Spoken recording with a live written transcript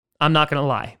I'm not going to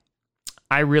lie.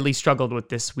 I really struggled with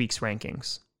this week's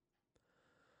rankings.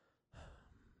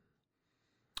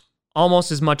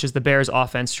 Almost as much as the Bears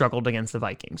offense struggled against the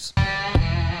Vikings.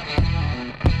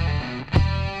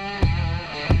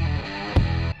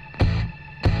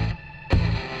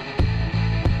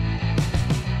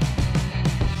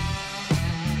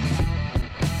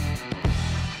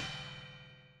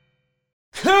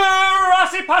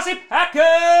 Rossi Posse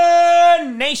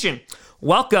Packer Nation.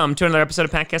 Welcome to another episode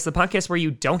of Packcast, the podcast where you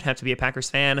don't have to be a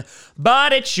Packers fan,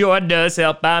 but it sure does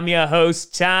help. I'm your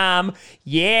host, Tom.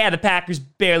 Yeah, the Packers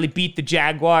barely beat the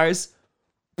Jaguars,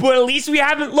 but at least we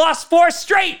haven't lost 4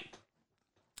 straight.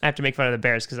 I have to make fun of the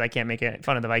Bears because I can't make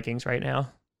fun of the Vikings right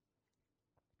now.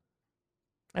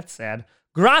 That's sad.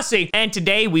 Grassi, and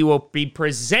today we will be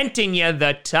presenting you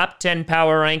the top 10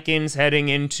 power rankings heading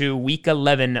into week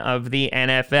 11 of the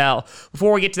NFL.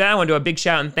 Before we get to that, I want to do a big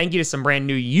shout out and thank you to some brand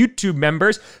new YouTube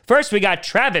members. First, we got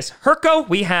Travis Herco,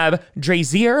 we have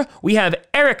Drazier, we have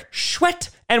Eric Schwett,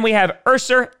 and we have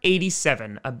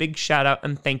Urser87. A big shout out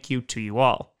and thank you to you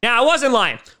all. Now, I wasn't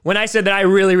lying when I said that I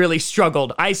really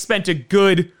struggled. I spent a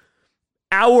good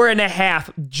hour and a half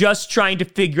just trying to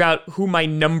figure out who my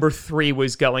number 3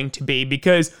 was going to be,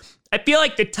 because I feel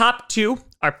like the top 2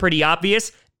 are pretty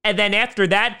obvious, and then after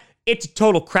that, it's a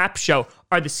total crap show.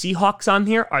 Are the Seahawks on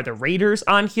here? Are the Raiders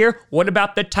on here? What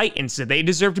about the Titans? Do they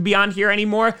deserve to be on here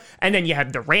anymore? And then you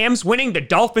have the Rams winning. The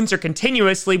Dolphins are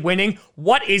continuously winning.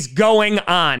 What is going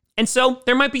on? And so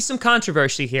there might be some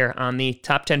controversy here on the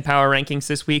top 10 power rankings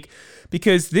this week,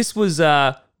 because this was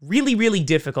really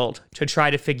difficult to try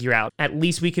to figure out. At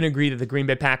least we can agree that the Green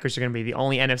Bay Packers are going to be the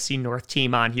only NFC North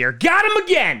team on here. Got him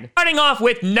again! Starting off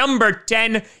with number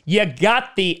 10, you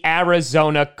got the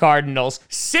Arizona Cardinals,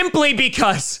 simply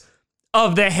because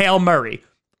of the Hail Murray.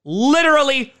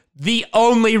 Literally the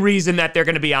only reason that they're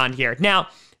going to be on here. Now,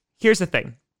 here's the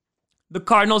thing. The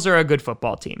Cardinals are a good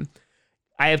football team.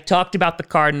 I have talked about the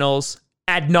Cardinals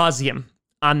ad nauseum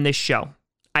on this show.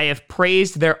 I have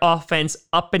praised their offense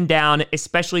up and down,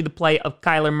 especially the play of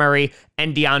Kyler Murray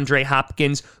and DeAndre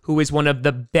Hopkins, who is one of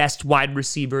the best wide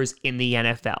receivers in the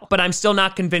NFL. But I'm still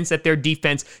not convinced that their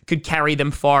defense could carry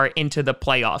them far into the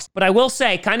playoffs. But I will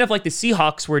say, kind of like the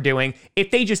Seahawks were doing,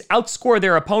 if they just outscore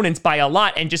their opponents by a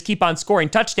lot and just keep on scoring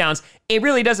touchdowns, it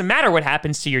really doesn't matter what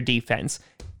happens to your defense.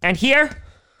 And here,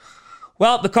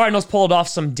 well, the Cardinals pulled off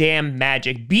some damn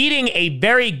magic, beating a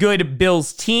very good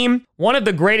Bills team. One of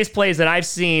the greatest plays that I've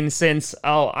seen since,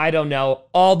 all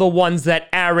the ones that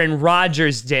Aaron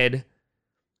Rodgers did.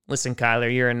 Listen,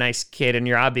 Kyler, you're a nice kid and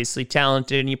you're obviously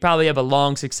talented and you probably have a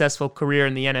long, successful career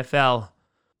in the NFL.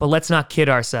 But let's not kid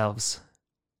ourselves.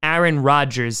 Aaron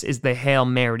Rodgers is the Hail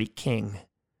Mary king.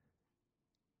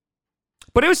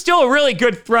 But it was still a really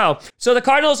good throw. So the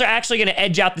Cardinals are actually going to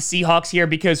edge out the Seahawks here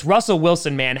because Russell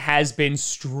Wilson, man, has been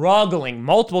struggling.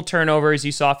 Multiple turnovers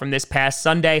you saw from this past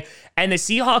Sunday. And the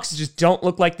Seahawks just don't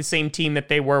look like the same team that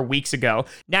they were weeks ago.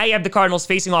 Now you have the Cardinals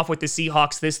facing off with the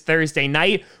Seahawks this Thursday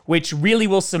night, which really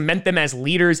will cement them as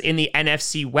leaders in the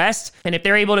NFC West. And if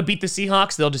they're able to beat the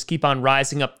Seahawks, they'll just keep on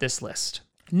rising up this list.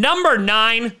 Number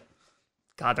 9.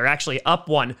 God, they're actually up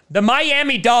 1. The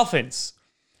Miami Dolphins.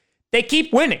 They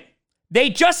keep winning. They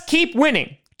just keep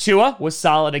winning. Tua was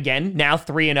solid again, now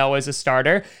 3-0 as a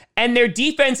starter. And their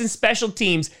defense and special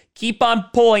teams keep on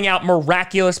pulling out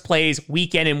miraculous plays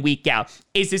week in and week out.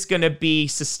 Is this going to be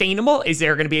sustainable? Is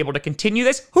there going to be able to continue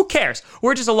this? Who cares?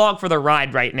 We're just along for the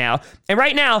ride right now. And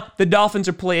right now, the Dolphins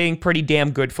are playing pretty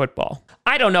damn good football.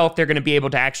 I don't know if they're going to be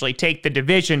able to actually take the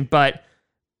division, but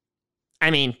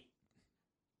I mean,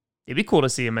 it'd be cool to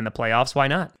see them in the playoffs. Why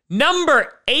not?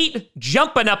 Number 8,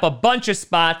 jumping up a bunch of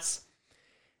spots.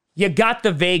 You got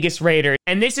the Vegas Raiders,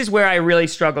 and this is where I really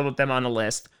struggled with them on the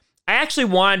list. I actually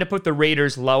wanted to put the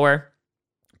Raiders lower,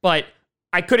 but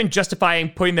I couldn't justify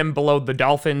putting them below the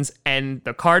Dolphins and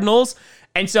the Cardinals.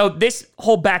 And so this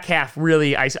whole back half,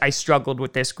 really, I struggled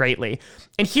with this greatly.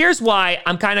 And here's why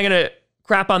I'm kind of going to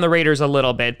crap on the Raiders a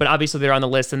little bit, but obviously they're on the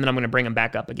list, and then I'm going to bring them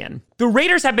back up again. The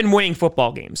Raiders have been winning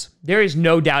football games. There is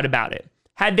no doubt about it.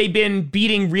 Had they been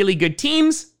beating really good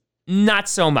teams? Not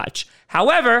so much.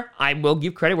 However, I will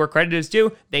give credit where credit is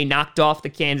due. They knocked off the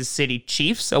Kansas City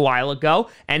Chiefs a while ago,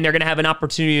 and they're going to have an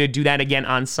opportunity to do that again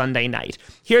on Sunday night.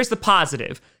 Here's the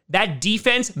positive. That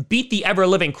defense beat the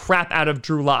ever-living crap out of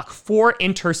Drew Lock. 4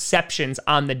 interceptions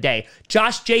on the day.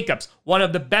 Josh Jacobs, one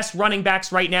of the best running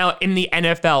backs right now in the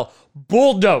NFL,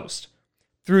 bulldozed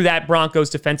through that Broncos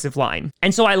defensive line.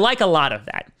 And so I like a lot of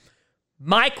that.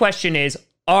 My question is,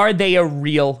 are they a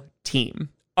real team?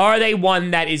 Are they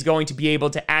one that is going to be able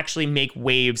to actually make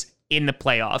waves in the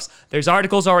playoffs. There's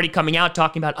articles already coming out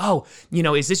talking about,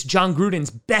 is this John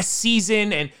Gruden's best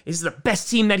season? And is this the best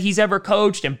team that he's ever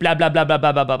coached? And blah, blah, blah, blah,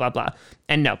 blah, blah, blah, blah, blah.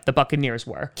 And no, the Buccaneers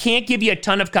were. Can't give you a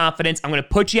ton of confidence. I'm going to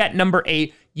put you at number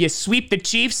 8. You sweep the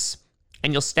Chiefs,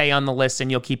 and you'll stay on the list,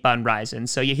 and you'll keep on rising.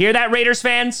 So you hear that, Raiders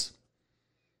fans?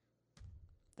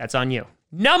 That's on you.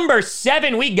 Number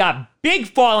 7, we got big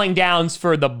falling downs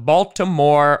for the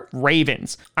Baltimore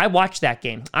Ravens. I watched that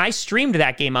game. I streamed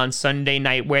that game on Sunday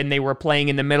night when they were playing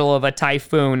in the middle of a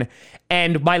typhoon,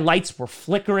 and my lights were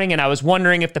flickering, and I was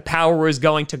wondering if the power was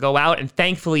going to go out, and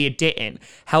thankfully it didn't.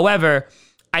 However,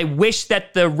 I wish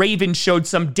that the Ravens showed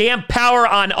some damn power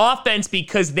on offense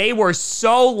because they were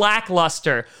so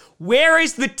lackluster. Where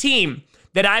is the team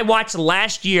that I watched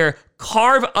last year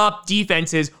carve up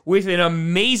defenses with an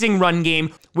amazing run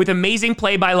game, with amazing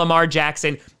play by Lamar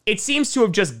Jackson? It seems to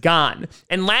have just gone.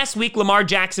 And last week, Lamar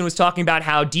Jackson was talking about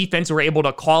how defense were able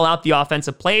to call out the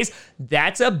offensive plays.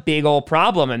 That's a big old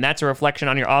problem, and that's a reflection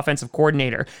on your offensive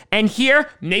coordinator. And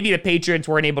here, maybe the Patriots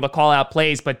weren't able to call out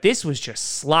plays, but this was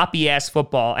just sloppy-ass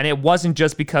football, and it wasn't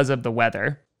just because of the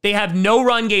weather. They have no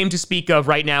run game to speak of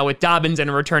right now with Dobbins and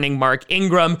a returning Mark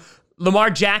Ingram.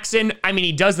 Lamar Jackson,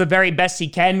 he does the very best he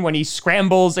can when he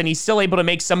scrambles, and he's still able to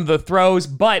make some of the throws,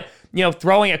 but,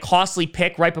 throwing a costly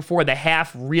pick right before the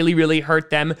half really, really hurt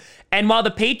them. And while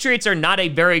the Patriots are not a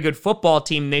very good football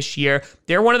team this year,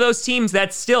 they're one of those teams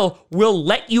that still will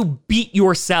let you beat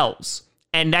yourselves.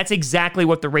 And that's exactly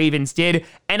what the Ravens did.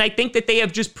 And I think that they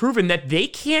have just proven that they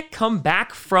can't come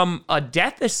back from a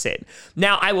deficit.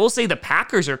 Now, I will say the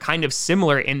Packers are kind of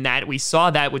similar in that we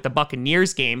saw that with the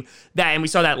Buccaneers game, and we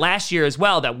saw that last year as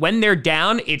well, that when they're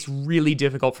down, it's really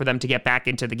difficult for them to get back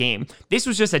into the game. This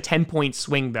was just a 10-point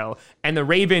swing, though, and the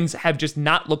Ravens have just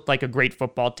not looked like a great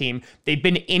football team. They've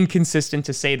been inconsistent,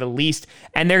 to say the least,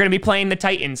 and they're going to be playing the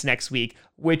Titans next week,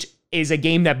 which is a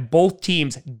game that both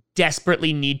teams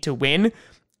desperately need to win.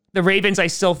 The Ravens, I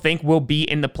still think, will be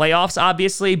in the playoffs,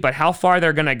 obviously, but how far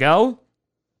they're going to go?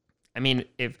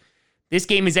 If this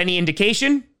game is any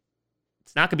indication,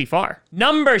 it's not going to be far.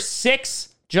 Number 6,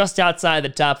 just outside the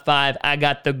top 5, I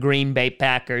got the Green Bay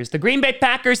Packers. The Green Bay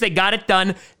Packers, they got it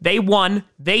done. They won.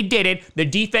 They did it. The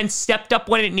defense stepped up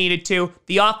when it needed to.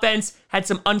 The offense had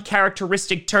some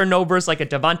uncharacteristic turnovers like a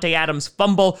Davante Adams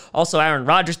fumble. Also, Aaron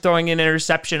Rodgers throwing an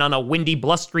interception on a windy,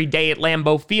 blustery day at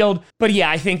Lambeau Field. But yeah,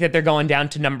 I think that they're going down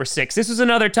to number 6. This was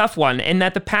another tough one, in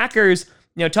that the Packers,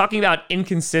 talking about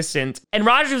inconsistent. And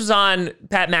Rodgers was on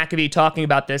Pat McAfee talking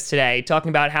about this today, talking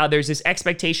about how there's this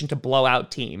expectation to blow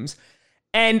out teams.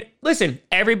 And listen,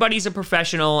 everybody's a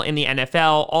professional in the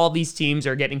NFL. All these teams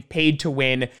are getting paid to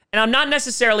win. And I'm not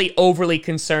necessarily overly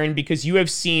concerned because you have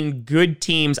seen good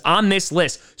teams on this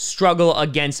list struggle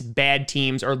against bad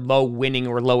teams or low winning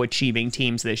or low achieving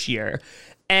teams this year.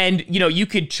 And, you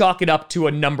could chalk it up to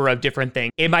a number of different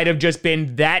things. It might have just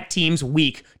been that team's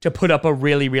week to put up a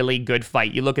really, really good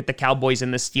fight. You look at the Cowboys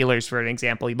and the Steelers, for an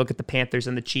example. You look at the Panthers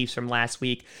and the Chiefs from last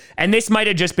week. And this might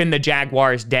have just been the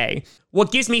Jaguars' day.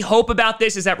 What gives me hope about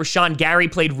this is that Rashawn Gary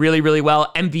played really, really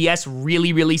well. MVS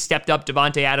really, really stepped up.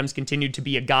 Davante Adams continued to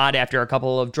be a god after a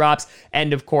couple of drops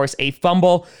and, of course, a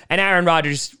fumble. And Aaron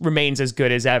Rodgers remains as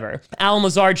good as ever. Allen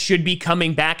Lazard should be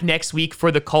coming back next week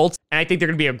for the Colts. And I think they're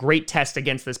going to be a great test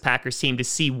against this Packers team to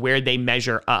see where they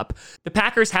measure up. The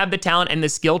Packers have the talent and the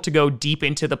skill to go deep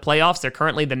into the playoffs. They're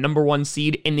currently the number 1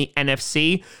 seed in the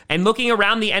NFC. And looking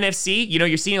around the NFC,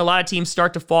 you're seeing a lot of teams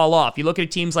start to fall off. You look at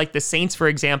teams like the Saints, for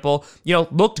example,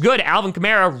 looked good. Alvin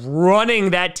Kamara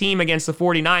running that team against the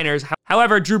 49ers.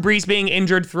 However, Drew Brees being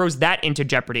injured throws that into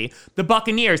jeopardy. The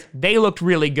Buccaneers, they looked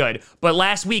really good. But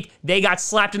last week, they got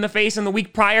slapped in the face, and the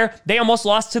week prior, they almost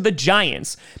lost to the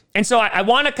Giants. And so I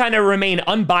want to kind of remain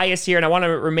unbiased here, and I want to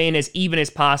remain as even as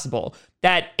possible.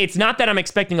 That it's not that I'm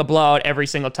expecting a blowout every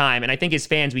single time, and I think as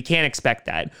fans, we can't expect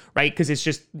that, right? Because it's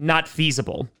just not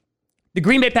feasible. The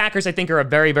Green Bay Packers, I think, are a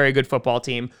very, very good football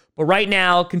team. But right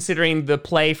now, considering the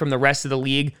play from the rest of the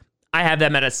league, I have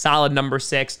them at a solid number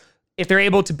 6. If they're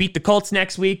able to beat the Colts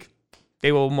next week,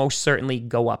 they will most certainly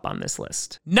go up on this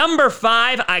list. Number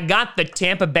 5, I got the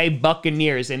Tampa Bay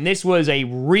Buccaneers, and this was a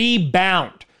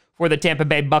rebound for the Tampa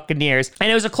Bay Buccaneers.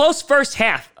 And it was a close first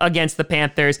half against the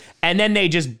Panthers, and then they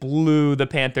just blew the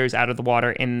Panthers out of the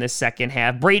water in the second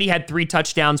half. Brady had 3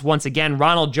 touchdowns once again.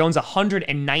 Ronald Jones,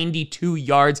 192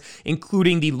 yards,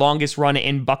 including the longest run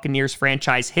in Buccaneers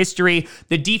franchise history.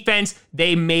 The defense,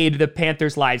 they made the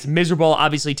Panthers' lives miserable.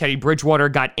 Obviously, Teddy Bridgewater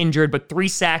got injured, but 3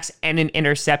 sacks and an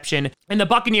interception. And the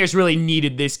Buccaneers really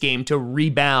needed this game to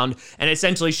rebound and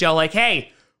essentially show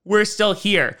hey, we're still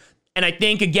here. And I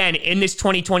think, again, in this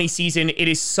 2020 season, it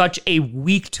is such a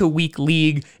week-to-week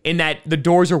league in that the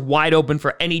doors are wide open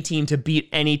for any team to beat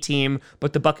any team,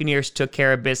 but the Buccaneers took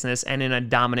care of business and in a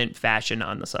dominant fashion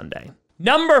on the Sunday.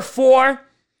 Number 4,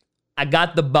 I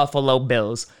got the Buffalo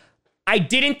Bills. I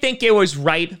didn't think it was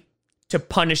right to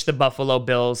punish the Buffalo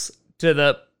Bills to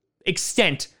the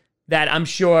extent that I'm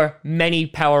sure many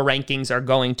power rankings are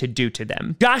going to do to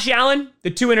them. Josh Allen,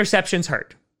 the 2 interceptions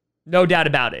hurt. No doubt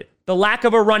about it. The lack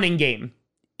of a running game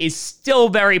is still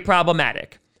very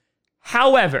problematic.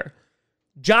 However,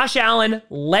 Josh Allen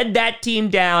led that team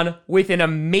down with an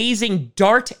amazing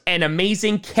dart and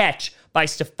amazing catch by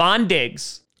Stephon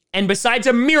Diggs. And besides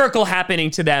a miracle happening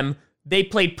to them, they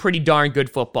played pretty darn good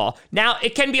football. Now,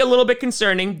 it can be a little bit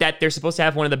concerning that they're supposed to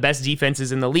have one of the best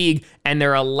defenses in the league, and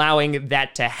they're allowing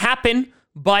that to happen.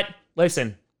 But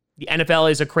listen, the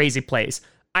NFL is a crazy place.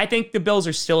 I think the Bills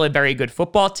are still a very good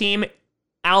football team.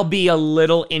 I'll be a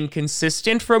little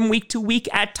inconsistent from week to week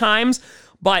at times,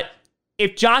 but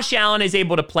if Josh Allen is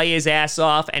able to play his ass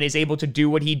off and is able to do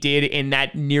what he did in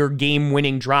that near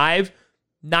game-winning drive,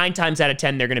 9 times out of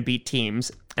 10, they're going to beat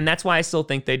teams, and that's why I still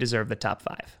think they deserve the top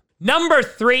 5. Number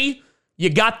 3, you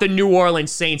got the New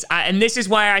Orleans Saints, and this is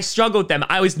why I struggled with them.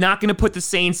 I was not going to put the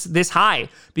Saints this high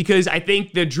because I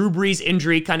think the Drew Brees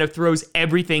injury kind of throws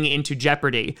everything into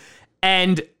jeopardy,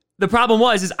 and the problem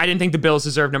is I didn't think the Bills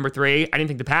deserved number 3. I didn't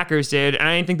think the Packers did, and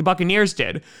I didn't think the Buccaneers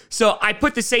did. So I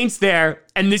put the Saints there,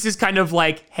 and this is kind of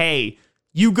like, hey,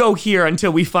 you go here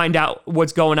until we find out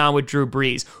what's going on with Drew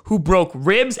Brees, who broke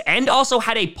ribs and also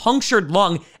had a punctured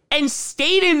lung and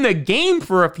stayed in the game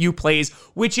for a few plays,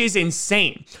 which is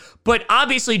insane. But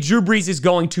obviously, Drew Brees is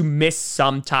going to miss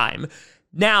some time.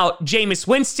 Now, Jameis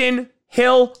Winston,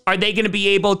 Hill, are they going to be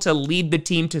able to lead the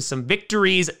team to some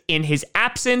victories in his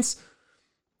absence?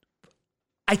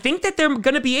 I think that they're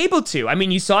going to be able to. I mean,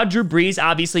 you saw Drew Brees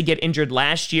obviously get injured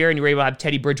last year, and you were able to have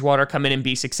Teddy Bridgewater come in and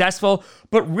be successful.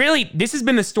 But really, this has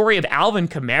been the story of Alvin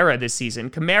Kamara this season.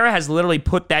 Kamara has literally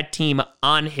put that team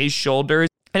on his shoulders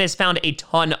and has found a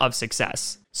ton of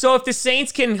success. So if the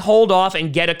Saints can hold off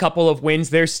and get a couple of wins,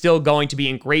 they're still going to be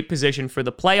in great position for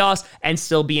the playoffs and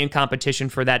still be in competition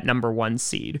for that number 1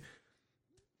 seed.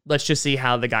 Let's just see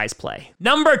how the guys play.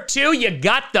 Number 2, you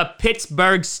got the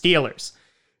Pittsburgh Steelers.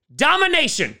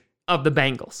 Domination of the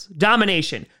Bengals.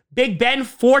 Domination. Big Ben,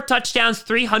 4 touchdowns,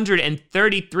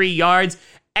 333 yards,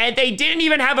 and they didn't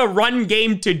even have a run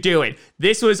game to do it.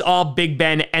 This was all Big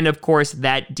Ben and, of course,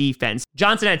 that defense.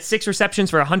 Johnson had 6 receptions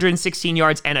for 116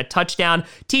 yards and a touchdown.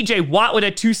 TJ Watt with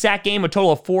a 2-sack game, a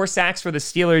total of 4 sacks for the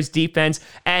Steelers defense,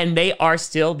 and they are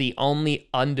still the only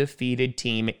undefeated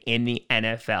team in the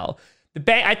NFL.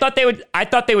 I thought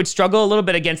they would struggle a little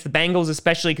bit against the Bengals,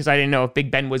 especially because I didn't know if Big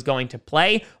Ben was going to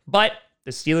play. But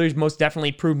the Steelers most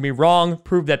definitely proved me wrong,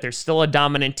 proved that they're still a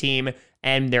dominant team,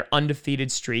 and their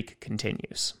undefeated streak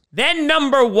continues. Then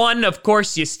number 1, of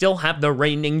course, you still have the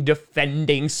reigning,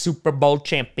 defending Super Bowl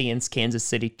champions, Kansas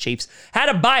City Chiefs. Had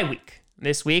a bye week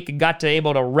this week and got to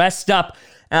able to rest up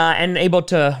and able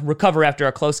to recover after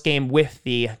a close game with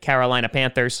the Carolina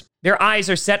Panthers. Their eyes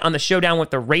are set on the showdown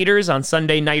with the Raiders on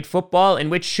Sunday Night Football,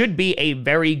 in which should be a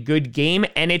very good game,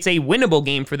 and it's a winnable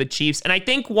game for the Chiefs, and I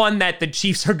think one that the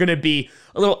Chiefs are going to be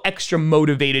a little extra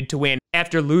motivated to win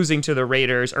after losing to the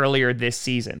Raiders earlier this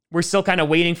season. We're still kind of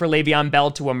waiting for Le'Veon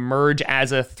Bell to emerge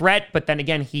as a threat, but then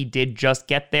again, he did just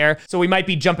get there, so we might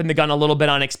be jumping the gun a little bit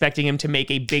on expecting him to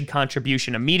make a big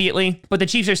contribution immediately, but the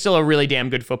Chiefs are still a really damn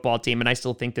good football team, and I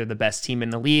still think they're the best team in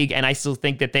the league, and I still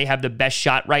think that they have the best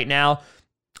shot right now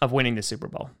of winning the Super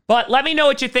Bowl. But let me know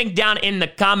what you think down in the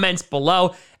comments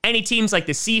below. Any teams like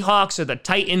the Seahawks or the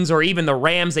Titans or even the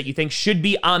Rams that you think should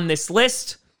be on this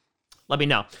list, let me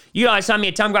know. You guys find me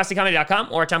at TomGrassiComedy.com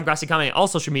or Tom Grassi Comedy on all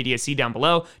social media. See down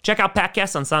below. Check out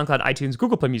podcasts on SoundCloud, iTunes,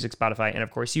 Google Play Music, Spotify, and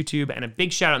of course YouTube. And a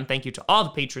big shout out and thank you to all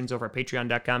the patrons over at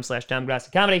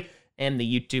patreon.com/TomGrassiComedy and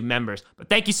the YouTube members. But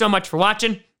thank you so much for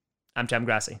watching. I'm Tom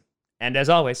Grassi. And as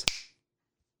always,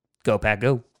 go Pack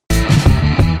Go.